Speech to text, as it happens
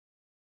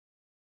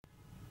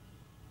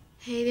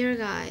Hey there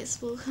guys,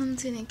 welcome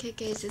to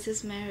NKK's. This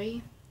is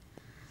Mary.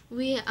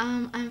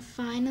 I'm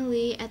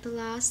finally at the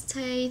last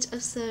stage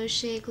of So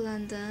Chic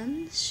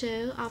London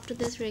show. After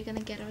this we're gonna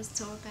get our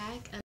store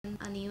back and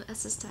a new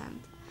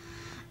assistant.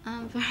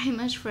 I'm very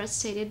much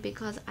frustrated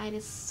because I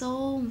did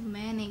so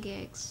many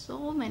gigs.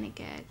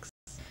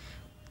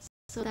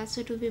 So that's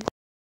what we'll be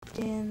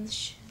in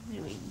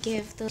we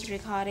give those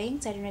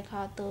recordings. I didn't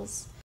record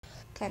those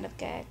kind of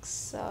gigs.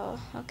 So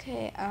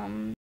okay,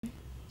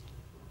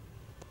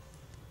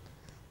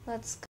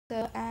 let's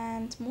go.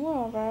 And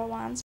moreover,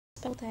 one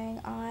special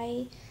thing,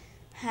 I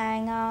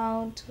hang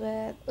out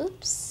with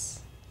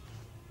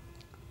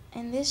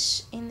in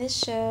this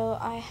show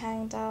I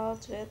hanged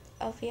out with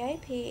a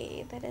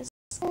VIP that is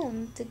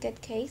in to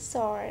get case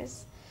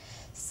stores.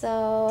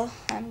 So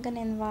I'm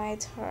gonna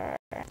invite her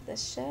to the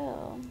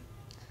show.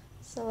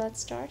 So let's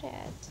start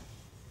it.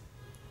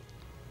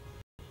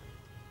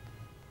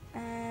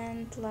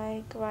 And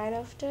like right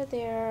after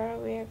there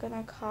we're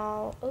gonna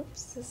call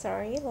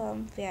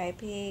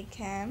VIP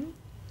Cam.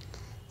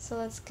 So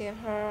let's give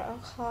her a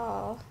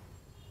call.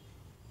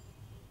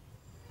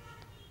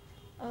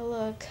 Oh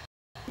look,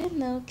 I didn't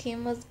know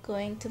Kim was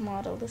going to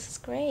model. This is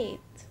great.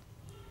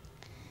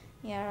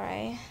 Yeah,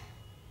 right.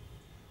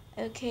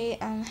 Okay,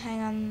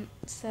 hang on.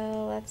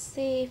 So let's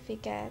see if we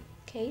get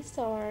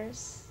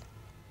K-stars.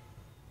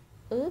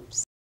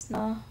 Oops.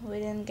 No, we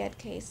didn't get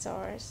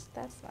K-stars.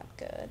 That's not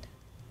good.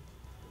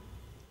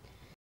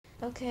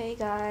 Okay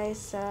guys,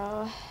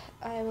 so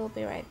I will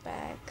be right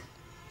back.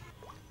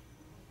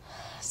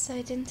 So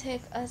it didn't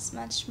take us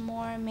much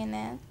more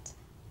minute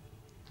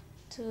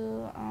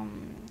to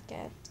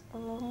get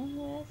along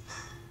with.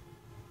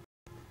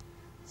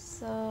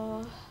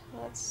 So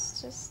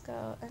let's just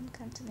go and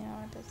continue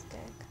with this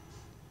gig.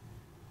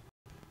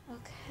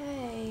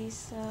 Okay,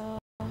 so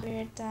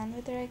we're done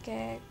with our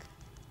gig.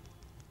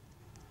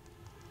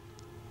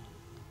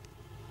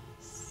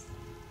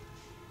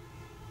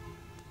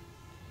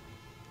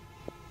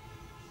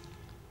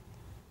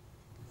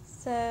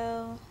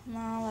 So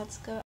now let's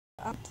go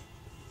out.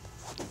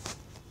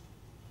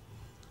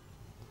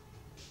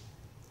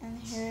 And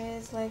here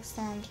is like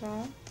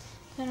Sandra.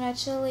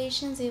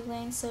 Congratulations,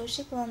 Evelyn. So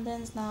Chic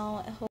London's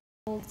now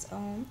holds its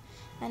own,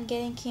 and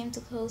getting Kim to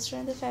co-star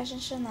in the fashion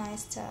show,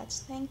 nice touch.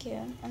 Thank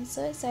you. I'm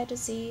so excited to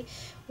see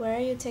where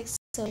you take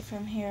So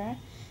from here.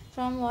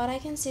 From what I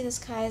can see, the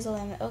sky is the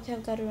limit. Okay,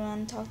 I've got to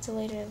run. Talk to you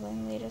later,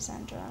 Evelyn. Later,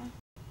 Sandra.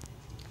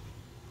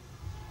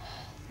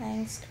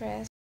 Thanks,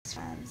 Chris.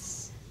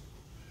 Friends.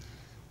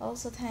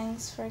 Also,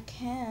 thanks for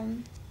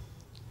Kim.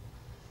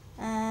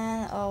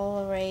 And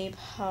all Ray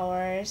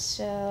Power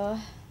show.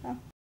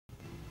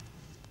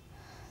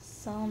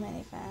 So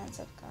many fans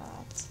I've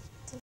got.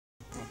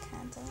 I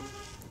can't.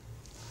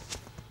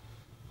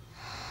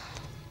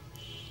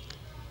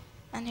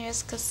 And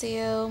here's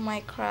Casio, my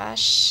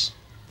crush.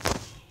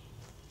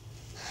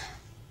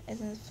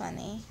 Isn't it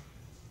funny?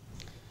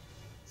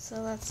 So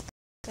let's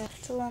go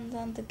to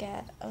London to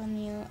get a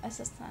new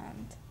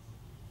assistant.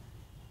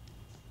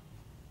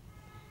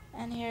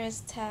 And here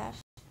is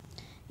Taff.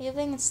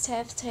 Evening, it's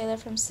Taff Taylor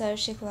from So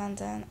Chic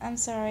London. I'm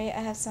sorry,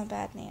 I have some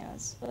bad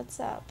news. What's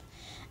up?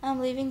 I'm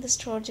leaving the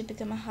store to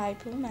become a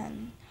hype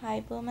woman.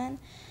 Hype woman?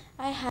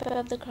 I hype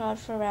up the crowd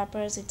for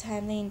rappers with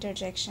timely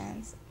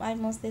interjections. I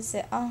mostly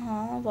say,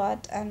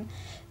 what, and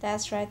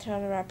that's right,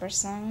 throughout a rapper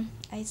song.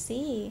 I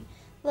see.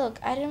 Look,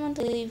 I didn't want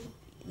to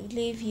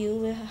leave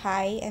you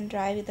high and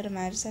dry with the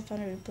romantics. I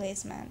found a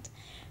replacement.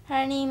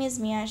 Her name is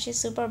Mia. She's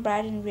super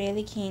bright and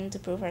really keen to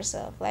prove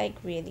herself. Like,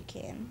 really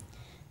keen.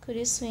 Could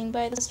you swing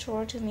by the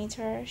store to meet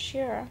her?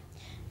 Sure.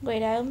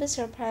 Great, I won't be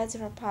surprised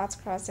if our paths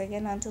cross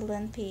again. Until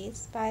then,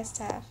 peace. Bye,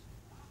 staff.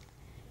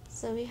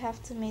 So we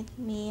have to meet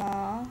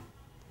Mia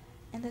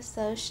in the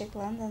So Chic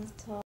London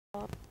store.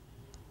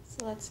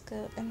 So let's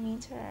go and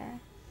meet her.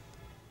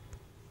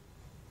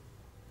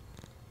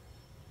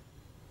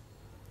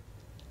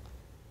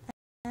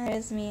 And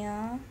there's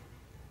Mia.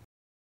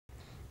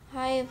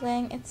 Hi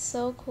Evelyn, it's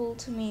so cool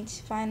to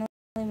finally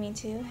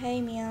meet you.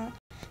 Hey Mia.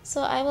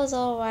 So I was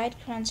alright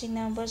crunching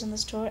numbers in the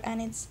store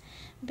and it's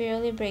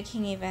barely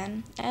breaking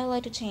even. I would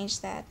like to change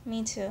that.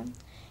 Me too.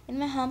 In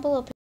my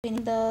humble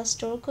opinion, the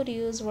store could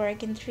use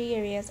work in 3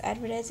 areas: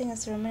 advertising,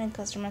 assortment, and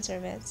customer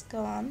service.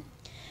 Go on.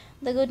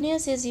 The good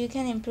news is you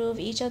can improve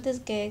each of these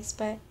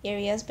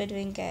areas by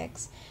doing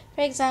gigs.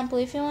 For example,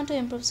 if you want to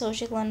improve So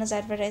Chic London's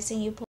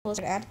advertising, you post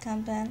an ad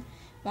campaign.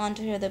 Want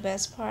to hear the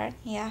best part?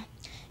 Yeah.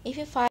 If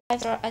you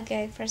 5-star a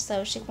gig for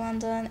So Chic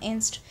London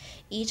in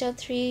each of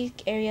 3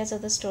 areas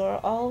of the store,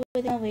 all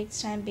within a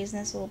week's time,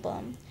 business will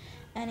boom.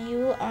 And you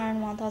will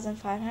earn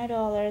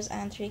 $1,500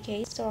 and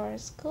 3K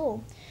stars.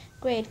 Cool.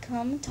 Great.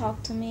 Come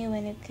talk to me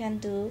when you can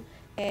do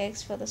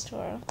gigs for the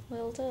store.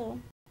 Will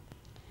do.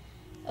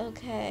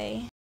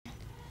 Okay.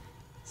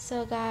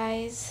 So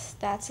guys,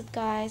 that's it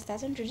guys.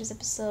 That's today's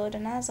episode,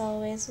 and as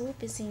always, we'll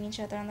be seeing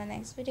each other on the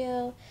next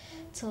video.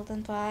 Till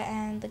then, bye.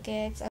 And the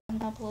gigs I'm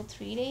gonna upload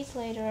 3 days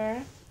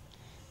later.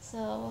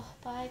 So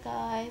bye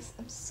guys.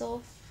 I'm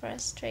so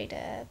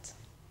frustrated.